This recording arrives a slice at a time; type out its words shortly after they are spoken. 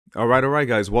All right,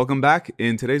 guys, welcome back.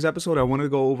 In today's episode, I want to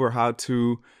go over how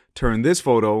to turn this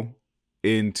photo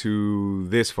into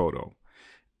this photo.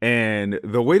 And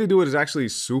the way to do it is actually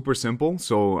super simple,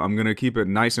 so I'm going to keep it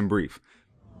nice and brief.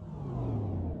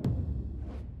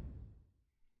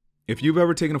 If you've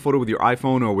ever taken a photo with your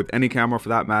iPhone or with any camera for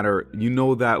that matter, you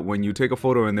know that when you take a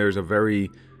photo and there's a very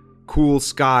cool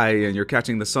sky and you're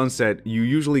catching the sunset, you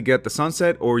usually get the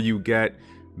sunset or you get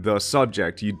the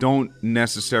subject. You don't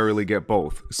necessarily get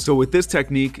both. So with this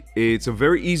technique, it's a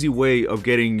very easy way of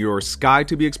getting your sky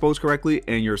to be exposed correctly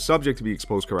and your subject to be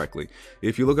exposed correctly.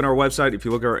 If you look at our website, if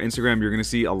you look at our Instagram, you're going to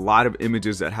see a lot of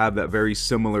images that have that very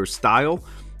similar style.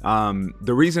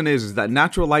 The reason is that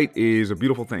natural light is a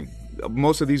beautiful thing.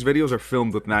 Most of these videos are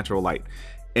filmed with natural light.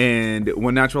 And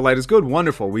when natural light is good,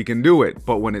 wonderful, we can do it.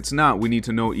 But when it's not, we need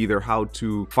to know either how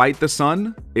to fight the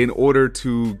sun in order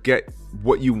to get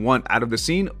what you want out of the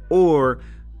scene, or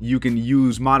you can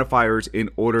use modifiers in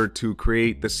order to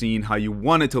create the scene how you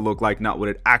want it to look like, not what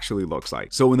it actually looks like.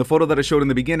 So in the photo that I showed in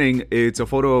the beginning, it's a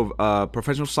photo of a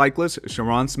professional cyclist,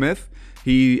 Sharon Smith.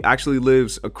 He actually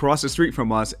lives across the street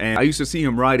from us, and I used to see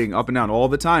him riding up and down all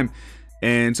the time.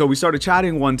 And so we started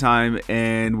chatting one time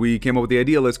and we came up with the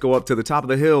idea, let's go up to the top of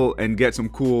the hill and get some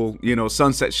cool,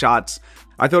 sunset shots.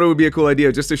 I thought it would be a cool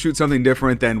idea just to shoot something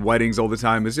different than weddings all the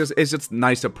time. It's just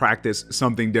nice to practice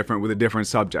something different with a different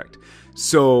subject.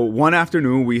 So one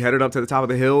afternoon we headed up to the top of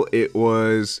the hill. It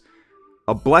was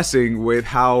a blessing with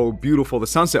how beautiful the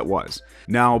sunset was.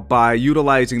 Now, by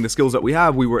utilizing the skills that we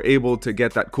have, we were able to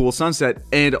get that cool sunset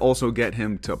and also get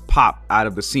him to pop out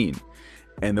of the scene.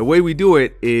 And the way we do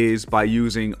it is by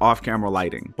using off-camera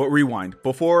lighting. But rewind,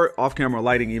 before off-camera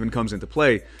lighting even comes into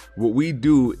play, what we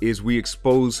do is we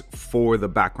expose for the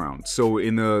background. So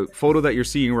in the photo that you're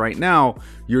seeing right now,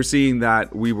 you're seeing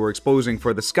that we were exposing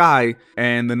for the sky,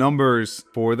 and the numbers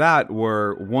for that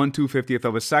were 1/250th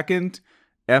of a second,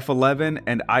 f11,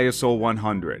 and ISO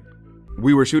 100.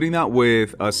 We were shooting that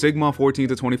with a Sigma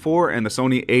 14-24 and the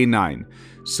Sony A9.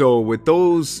 So with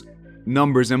those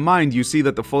numbers in mind, you see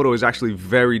that the photo is actually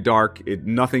very dark.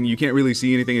 You can't really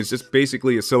see anything. It's just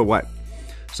basically a silhouette.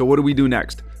 So what do we do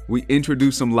next? We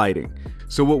introduce some lighting.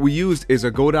 So what we used is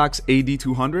a Godox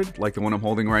AD200, like the one I'm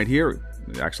holding right here.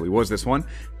 It actually was this one.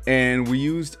 And we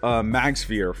used a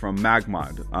MagSphere from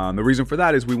MagMod. The reason for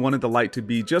that is we wanted the light to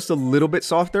be just a little bit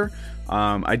softer.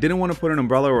 I didn't want to put an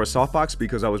umbrella or a softbox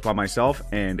because I was by myself,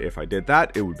 and if I did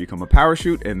that, it would become a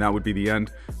parachute, and that would be the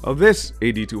end of this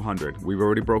AD200. We've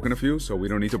already broken a few, so we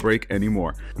don't need to break any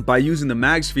more. By using the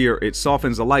MagSphere, it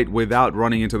softens the light without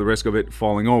running into the risk of it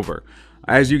falling over.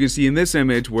 As you can see in this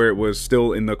image, where it was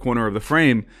still in the corner of the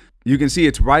frame, you can see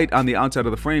it's right on the outside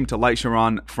of the frame to light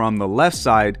Sharon from the left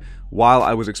side while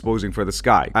I was exposing for the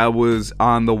sky. I was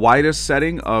on the widest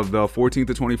setting of the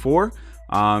 14-24.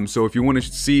 So if you want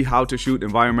to see how to shoot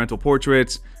environmental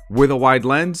portraits with a wide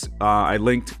lens, I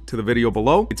linked to the video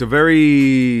below. It's a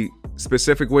very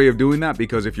specific way of doing that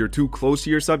because if you're too close to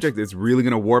your subject, it's really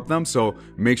going to warp them. So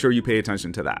make sure you pay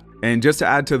attention to that. And just to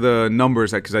add to the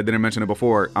numbers, because I didn't mention it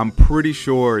before, I'm pretty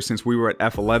sure since we were at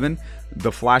f11,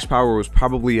 the flash power was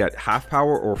probably at half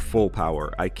power or full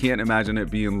power. I can't imagine it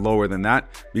being lower than that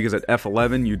because at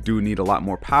f11, you do need a lot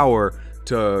more power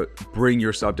to bring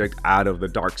your subject out of the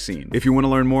dark scene. If you want to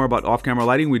learn more about off-camera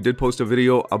lighting, we did post a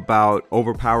video about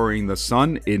overpowering the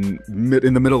sun in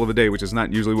the middle of the day, which is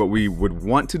not usually what we would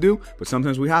want to do, but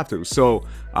sometimes we have to. So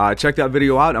check that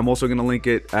video out. I'm also going to link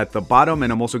it at the bottom,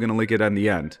 and I'm also going to link it at the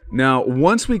end. Now,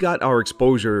 once we got our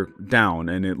exposure down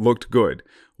and it looked good,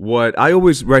 what I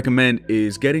always recommend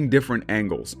is getting different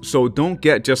angles. So don't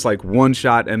get just like one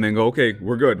shot and then go, okay,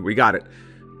 we're good, we got it.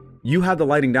 You have the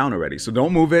lighting down already, so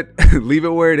don't move it. Leave it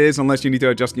where it is unless you need to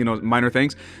adjust, minor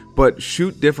things. But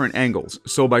shoot different angles.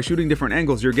 So by shooting different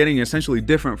angles, you're getting essentially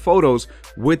different photos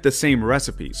with the same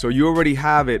recipe. So you already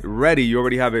have it ready. You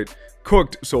already have it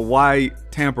cooked. So why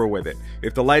tamper with it?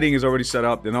 If the lighting is already set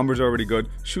up, the numbers are already good,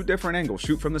 shoot different angles.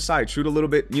 Shoot from the side. Shoot a little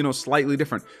bit, slightly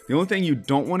different. The only thing you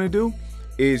don't want to do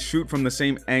is shoot from the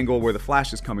same angle where the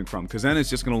flash is coming from, because then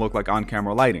it's just going to look like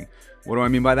on-camera lighting. What do I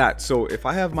mean by that? So if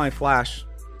I have my flash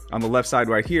on the left side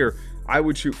right here, I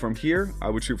would shoot from here, I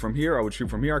would shoot from here, I would shoot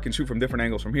from here. I can shoot from different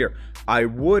angles from here. I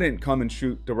wouldn't come and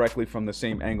shoot directly from the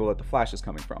same angle that the flash is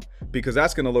coming from, because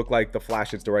that's going to look like the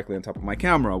flash is directly on top of my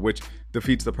camera, which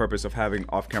defeats the purpose of having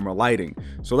off-camera lighting.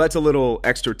 So that's a little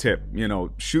extra tip,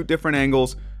 shoot different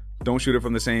angles. Don't shoot it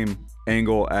from the same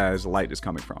angle as light is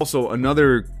coming from. Also,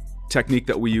 another technique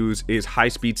that we use is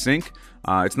high-speed sync.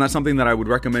 It's not something that I would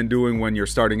recommend doing when you're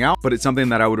starting out, but it's something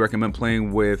that I would recommend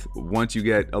playing with once you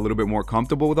get a little bit more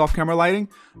comfortable with off-camera lighting.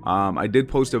 I did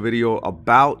post a video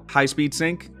about high-speed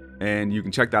sync and you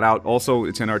can check that out. Also,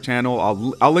 it's in our channel.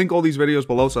 I'll link all these videos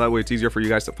below so that way it's easier for you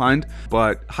guys to find.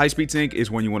 But high speed sync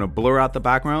is when you want to blur out the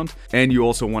background, and you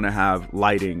also want to have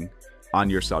lighting on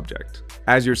your subject,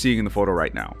 as you're seeing in the photo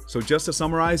right now. So just to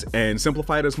summarize and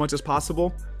simplify it as much as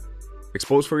possible,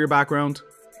 expose for your background,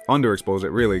 underexpose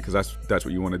it really, because that's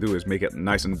what you want to do, is make it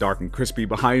nice and dark and crispy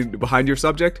behind your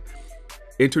subject.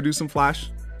 Introduce some flash.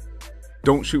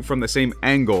 Don't shoot from the same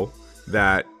angle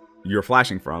that you're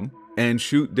flashing from, and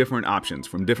shoot different options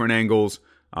from different angles.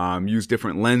 Use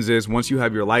different lenses. Once you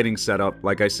have your lighting set up,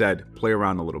 like I said, play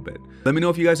around a little bit. Let me know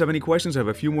if you guys have any questions. I have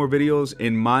a few more videos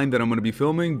in mind that I'm going to be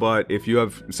filming, but if you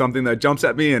have something that jumps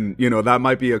at me and, you know, that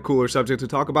might be a cooler subject to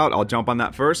talk about, I'll jump on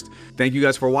that first. Thank you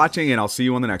guys for watching, and I'll see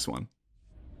you on the next one.